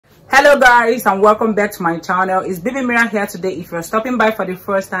Hello guys, and welcome back to my channel. It's Baby Mira here today. If you're stopping by for the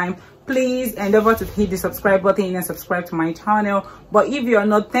first time, please endeavor to hit the subscribe button and subscribe to my channel. But if you're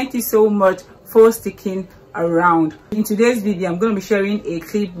not, thank you so much for sticking around. In today's video, I'm going to be sharing a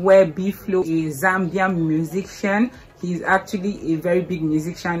clip where B-Flow is a Zambian musician. He's actually a very big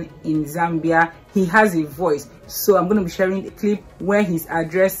musician in Zambia. He has a voice, so I'm going to be sharing a clip where he's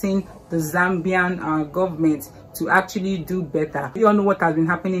addressing the Zambian government to actually do better. You all know what has been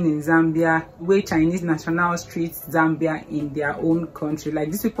happening in Zambia, where Chinese nationals treat Zambia in their own country.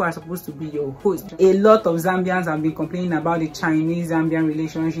 Like, these people are supposed to be your host. A lot of Zambians have been complaining about the Chinese-Zambian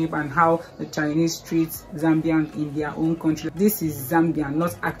relationship and how the Chinese treat Zambians in their own country. This is Zambia,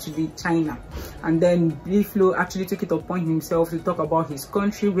 not actually China. And then B-Flow actually took it upon himself to talk about his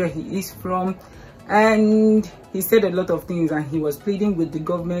country, where he is from, and he said a lot of things, and he was pleading with the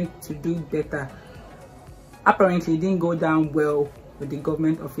government to do better. Apparently, it didn't go down well with the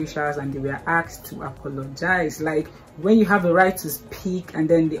government officials, and they were asked to apologize. Like, when you have the right to speak and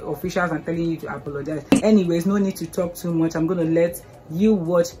then the officials are telling you to apologize. Anyways, no need to talk too much. I'm going to let you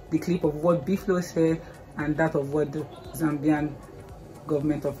watch the clip of what B-Flow said and that of what the Zambian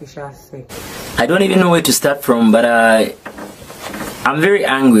government officials said. I don't even know where to start from, but I'm very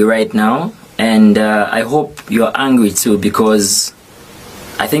angry right now, and I hope you're angry too, because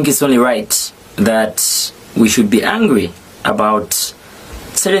I think it's only right that we should be angry about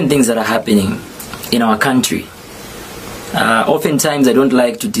certain things that are happening in our country. Oftentimes I don't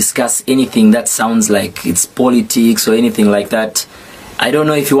like to discuss anything that sounds like it's politics or anything like that. I don't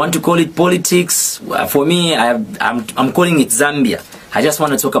know if you want to call it politics. For me, I'm calling it Zambia. I just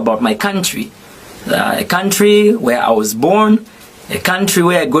want to talk about my country. A country where I was born, a country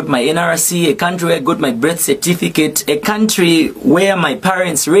where I got my NRC, a country where I got my birth certificate, a country where my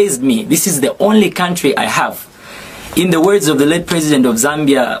parents raised me. This is the only country I have. In the words of the late president of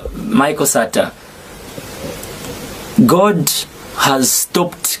Zambia, Michael Sata, God has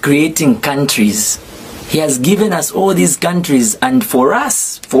stopped creating countries. He has given us all these countries, and for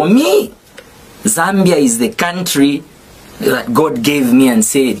us, for me, Zambia is the country that God gave me and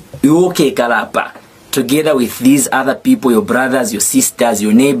said, "Uoke kalapa," together with these other people, your brothers, your sisters,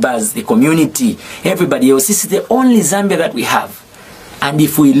 your neighbors, the community, everybody else. This is the only Zambia that we have. And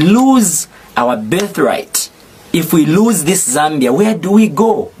if we lose our birthright, if we lose this Zambia, where do we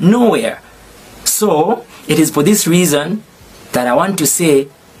go? Nowhere. So, it is for this reason that I want to say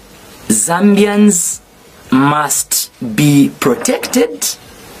Zambians must be protected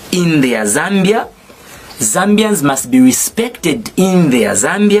in their Zambia. Zambians must be respected in their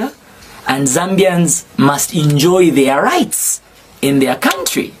Zambia. And Zambians must enjoy their rights in their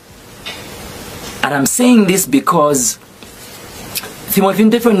country. And I'm saying this because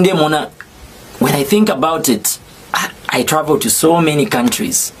when I think about it, I travel to so many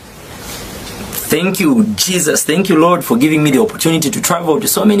countries. Thank you, Jesus. Thank you, Lord, for giving me the opportunity to travel to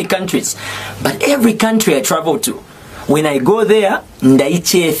so many countries. But every country I travel to, when I go there,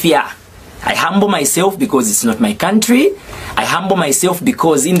 I humble myself because it's not my country. I humble myself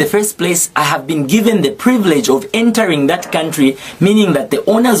because in the first place, I have been given the privilege of entering that country, meaning that the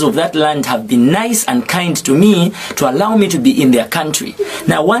owners of that land have been nice and kind to me to allow me to be in their country.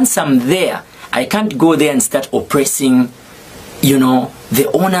 Now, once I'm there, I can't go there and start oppressing, the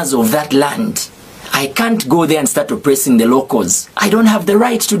owners of that land. I can't go there and start oppressing the locals. I don't have the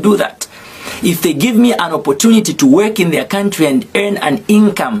right to do that. If they give me an opportunity to work in their country and earn an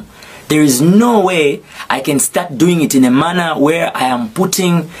income, there is no way I can start doing it in a manner where I am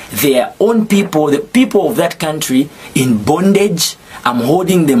putting their own people, the people of that country, in bondage. I'm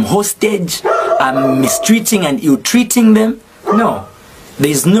holding them hostage. I'm mistreating and ill-treating them. No,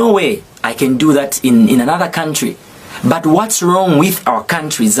 there is no way I can do that in another country. But what's wrong with our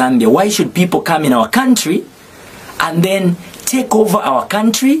country, Zambia? Why should people come in our country and then take over our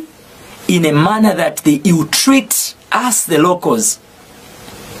country in a manner that they ill-treat us, the locals?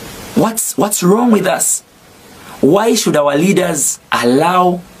 What's wrong with us? Why should our leaders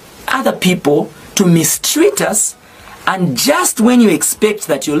allow other people to mistreat us, and just when you expect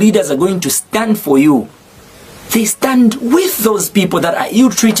that your leaders are going to stand for you, they stand with those people that are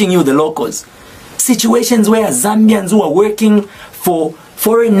ill-treating you, the locals? Situations where Zambians who are working for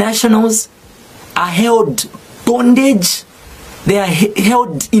foreign nationals are held bondage. They are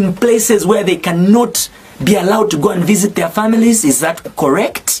held in places where they cannot be allowed to go and visit their families. Is that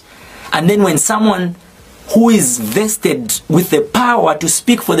correct? And then when someone who is vested with the power to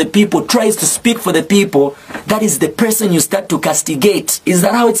speak for the people tries to speak for the people, that is the person you start to castigate. Is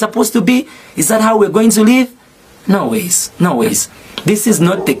that how it's supposed to be? Is that how we're going to live? No ways. No ways. This is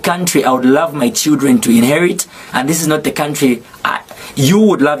not the country I would love my children to inherit, and this is not the country you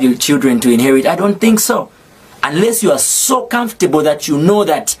would love your children to inherit. I don't think so. Unless you are so comfortable that you know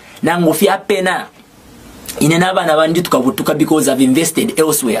that nangofia pena inenaba na bandi tukabutuka because I've invested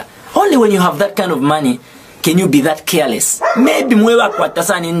elsewhere. Only when you have that kind of money can you be that careless. Maybe mwewa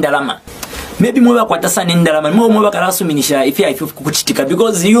kwatasani ndalama. Maybe mwewa kwatasani ndalama. Mwewa karasu minisha ifya kuchitika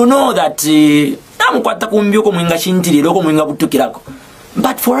because you know that namukwata kumbioko mwinga shintiri loko mwinga butukirako.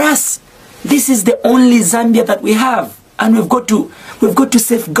 But for us, this is the only Zambia that we have, and we've got to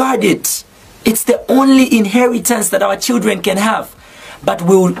safeguard it. It's the only inheritance that our children can have. But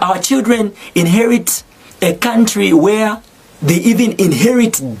will our children inherit a country where they even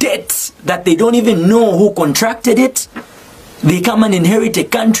inherit debts that they don't even know who contracted it? They come and inherit a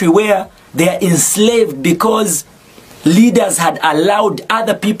country where they are enslaved because leaders had allowed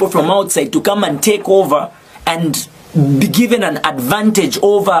other people from outside to come and take over and be given an advantage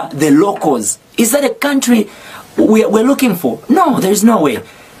over the locals. Is that a country we're looking for? No, there is no way.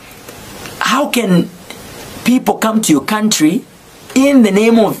 How can people come to your country in the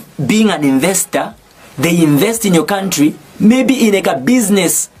name of being an investor? They invest in your country, maybe in like a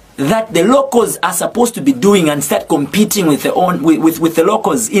business that the locals are supposed to be doing, and start competing with the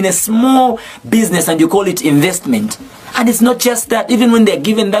locals in a small business, and you call it investment. And it's not just that. Even when they're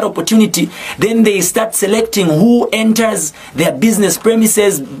given that opportunity, then they start selecting who enters their business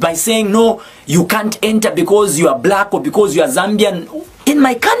premises by saying, no, you can't enter because you are black or because you are Zambian. In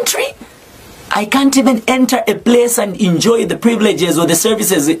my country, I can't even enter a place and enjoy the privileges or the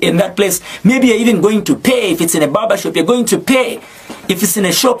services in that place. Maybe you're even going to pay. If it's in a barber shop, you're going to pay. If it's in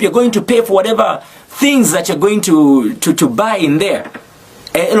a shop, you're going to pay for whatever things that you're going to buy in there.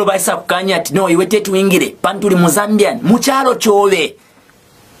 No, iwete tuingire pantuli Mozambian muchalo chove.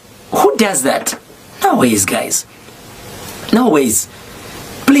 Who does that? No ways, guys. No ways.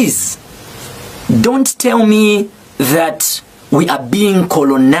 Please don't tell me that we are being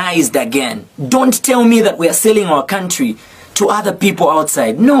colonized again. Don't tell me that we are selling our country to other people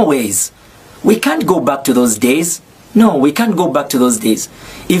outside. No ways. We can't go back to those days. No, we can't go back to those days.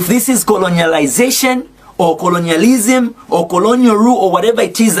 If this is colonialization or colonialism or colonial rule or whatever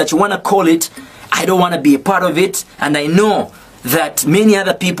it is that you want to call it, I don't want to be a part of it. And I know that many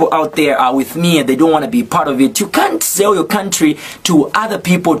other people out there are with me and they don't want to be a part of it. You can't sell your country to other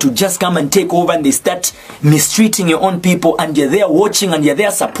people to just come and take over, and they start mistreating your own people, and you're there watching and you're there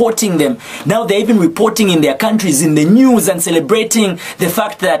supporting them. Now they're even reporting in their countries in the news and celebrating the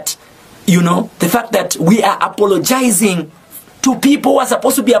fact that, you know, the fact that we are apologizing to people who are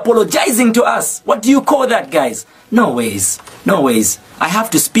supposed to be apologizing to us. What do you call that, guys? No ways. No ways. I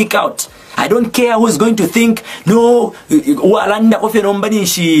have to speak out. I don't care who's going to think, no,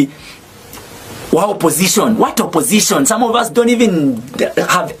 opposition. What opposition? Some of us don't even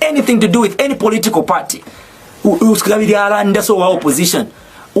have anything to do with any political party. Opposition.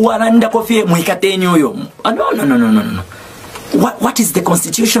 No. What is the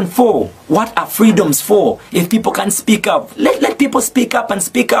Constitution for? What are freedoms for? If people can't speak up, let people speak up and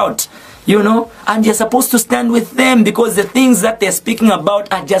speak out, you know, and you're supposed to stand with them because the things that they're speaking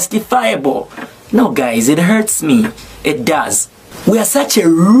about are justifiable. No, guys, it hurts me. It does. We are such a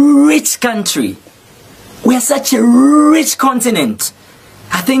rich country. We are such a rich continent.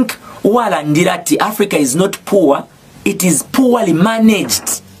 I think Africa is not poor. It is poorly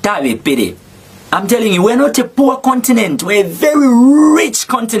managed. I'm telling you, we're not a poor continent. We're a very rich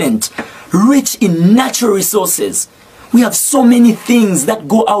continent. Rich in natural resources. We have so many things that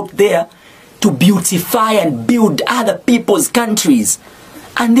go out there to beautify and build other people's countries.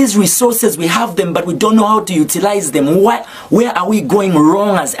 And these resources, we have them, but we don't know how to utilize them. Where are we going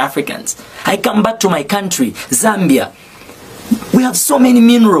wrong as Africans? I come back to my country, Zambia. We have so many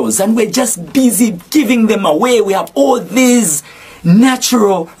minerals and we're just busy giving them away. We have all these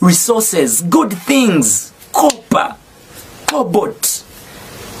natural resources, good things, copper, cobalt.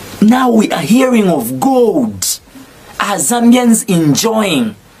 Now we are hearing of gold. Are Zambians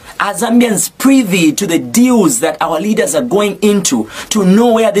enjoying? Are Zambians privy to the deals that our leaders are going into to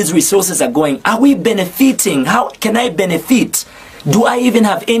know where these resources are going? Are we benefiting? How can I benefit? Do I even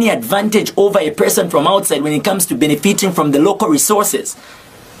have any advantage over a person from outside when it comes to benefiting from the local resources?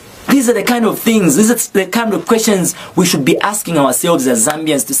 These are the kind of things, these are the kind of questions we should be asking ourselves as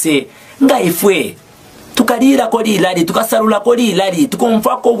Zambians to say, nga ifwe, tukalira kodi iladi, tukasarula kodi iladi,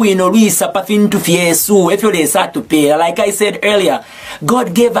 tukomfako wino luisa pafintu fiesu, efyo lesa tupe. Like I said earlier,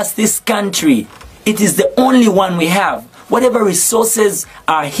 God gave us this country. It is the only one we have. Whatever resources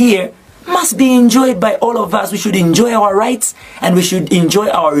are here must be enjoyed by all of us. We should enjoy our rights and we should enjoy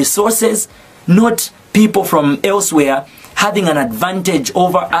our resources, not people from elsewhere having an advantage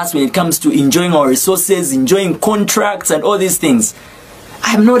over us when it comes to enjoying our resources, enjoying contracts and all these things.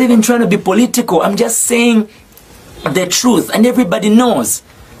 I'm not even trying to be political. I'm just saying the truth, and everybody knows.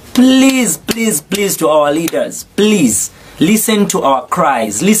 Please, please, please, to our leaders, please listen to our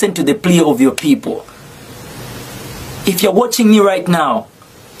cries. Listen to the plea of your people. If you're watching me right now,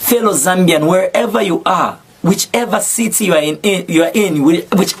 fellow Zambian, wherever you are, whichever city you are in,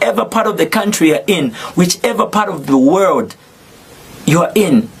 whichever part of the country you're in, whichever part of the world you are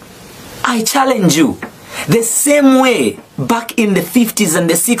in, I challenge you. The same way back in the 50s and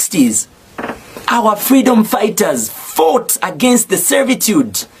the 60s, our freedom fighters fought against the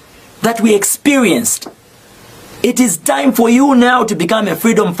servitude that we experienced. It is time for you now to become a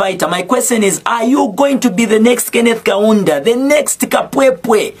freedom fighter. My question is, are you going to be the next Kenneth Kaunda, the next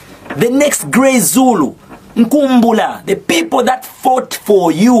Kapwepwe, the next Grey Zulu, Nkumbula, the people that fought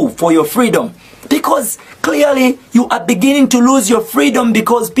for you, for your freedom? Because clearly you are beginning to lose your freedom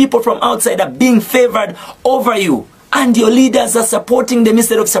because people from outside are being favored over you. And your leaders are supporting them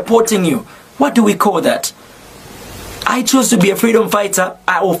instead of supporting you. What do we call that? I choose to be a freedom fighter.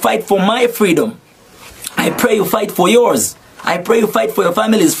 I will fight for my freedom. I pray you fight for yours. I pray you fight for your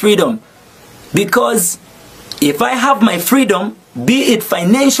family's freedom. Because if I have my freedom, be it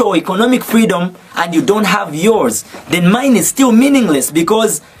financial or economic freedom, and you don't have yours, then mine is still meaningless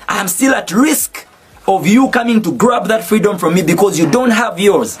because I'm still at risk of you coming to grab that freedom from me because you don't have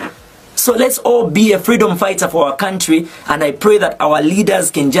yours. So let's all be a freedom fighter for our country, and I pray that our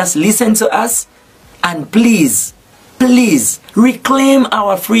leaders can just listen to us and please, please reclaim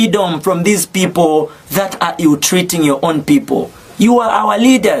our freedom from these people that are ill-treating your own people. You are our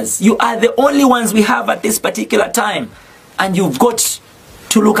leaders. You are the only ones we have at this particular time. And you've got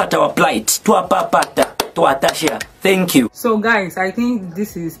to look at our plight. Thank you. So guys, I think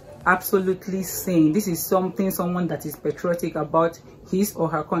this is absolutely sane. This is something someone that is patriotic about his or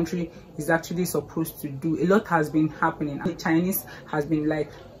her country is actually supposed to do. A lot has been happening. The Chinese has been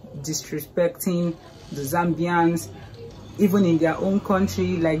like disrespecting the Zambians, even in their own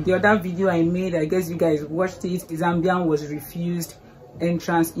country. Like the other video I made, I guess you guys watched it, the Zambian was refused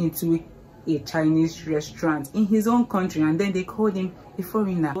entrance into a Chinese restaurant in his own country, and then they called him a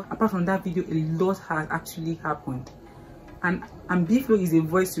foreigner. Apart from that video, a lot has actually happened, and Biflo is a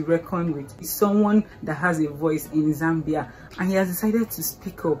voice to reckon with. He's someone that has a voice in Zambia, and he has decided to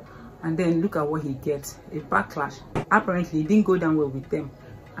speak up, and then look at what he gets, a backlash. Apparently it didn't go down well with them,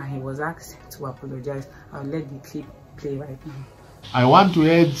 and he was asked to apologize. I'll let the clip play right now. I want to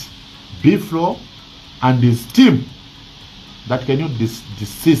urge Biflo and his team that can you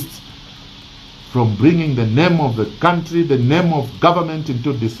desist from bringing the name of the country, the name of government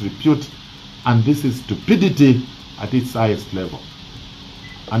into disrepute, and this is stupidity at its highest level.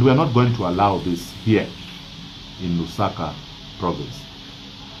 And we are not going to allow this here in Lusaka province.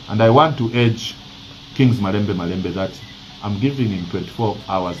 And I want to urge Kings Malembe that I'm giving him 24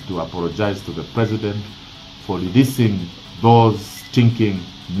 hours to apologize to the president for releasing those stinking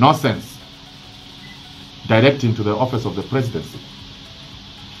nonsense directing to the office of the presidency.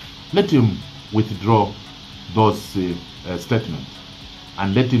 Let him withdraw those statements,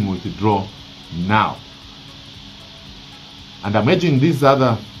 and let him withdraw now. And I'm urging these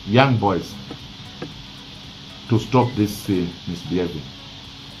other young boys to stop this misbehaving.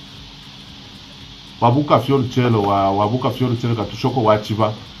 Wabuka fiolu chelo katushoko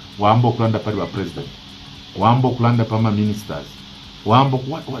wachiva waambo kulanda pali wa president, waambo kulanda pama ministers, waambo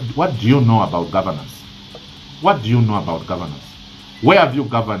what do you know about governance? What do you know about governance? Where have you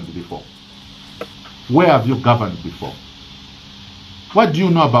governed before? Where have you governed before? What do you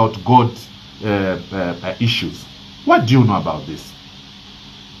know about God issues? What do you know about this?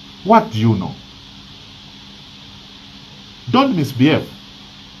 What do you know? Don't misbehave.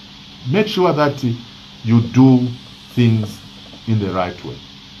 Make sure that you do things in the right way.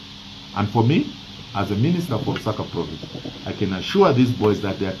 And for me, as a minister for Lusaka province, I can assure these boys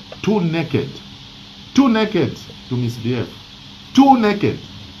that they are too naked to misbehave. Too naked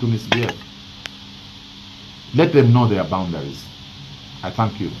to misbehave. Let them know their boundaries. I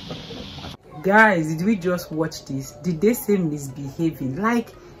thank you. Guys, did we just watch this? Did they say misbehaving?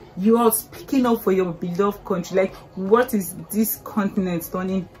 Like, you are speaking up for your beloved country. Like, what is this continent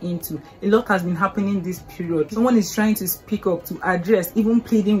turning into? A lot has been happening this period. Someone is trying to speak up, to address, even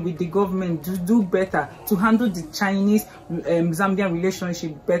pleading with the government to do better, to handle the Chinese Zambian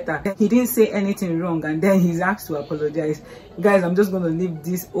relationship better. He didn't say anything wrong, and then he's asked to apologize. Guys, I'm just going to leave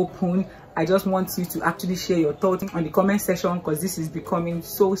this open. I just want you to actually share your thoughts on the comment section, because this is becoming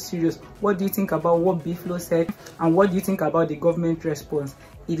so serious. What do you think about what Biflo said, and what do you think about the government response?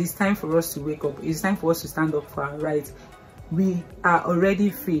 It is time for us to wake up. It is time for us to stand up for our rights. We are already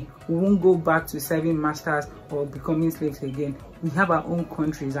free. We won't go back to serving masters or becoming slaves again. We have our own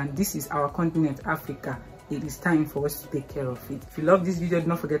countries, and this is our continent, Africa. It is time for us to take care of it. If you love this video, do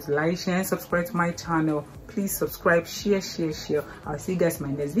not forget to like, share, and subscribe to my channel. Please subscribe, share. I'll see you guys in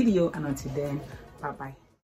my next video, and until then, bye bye.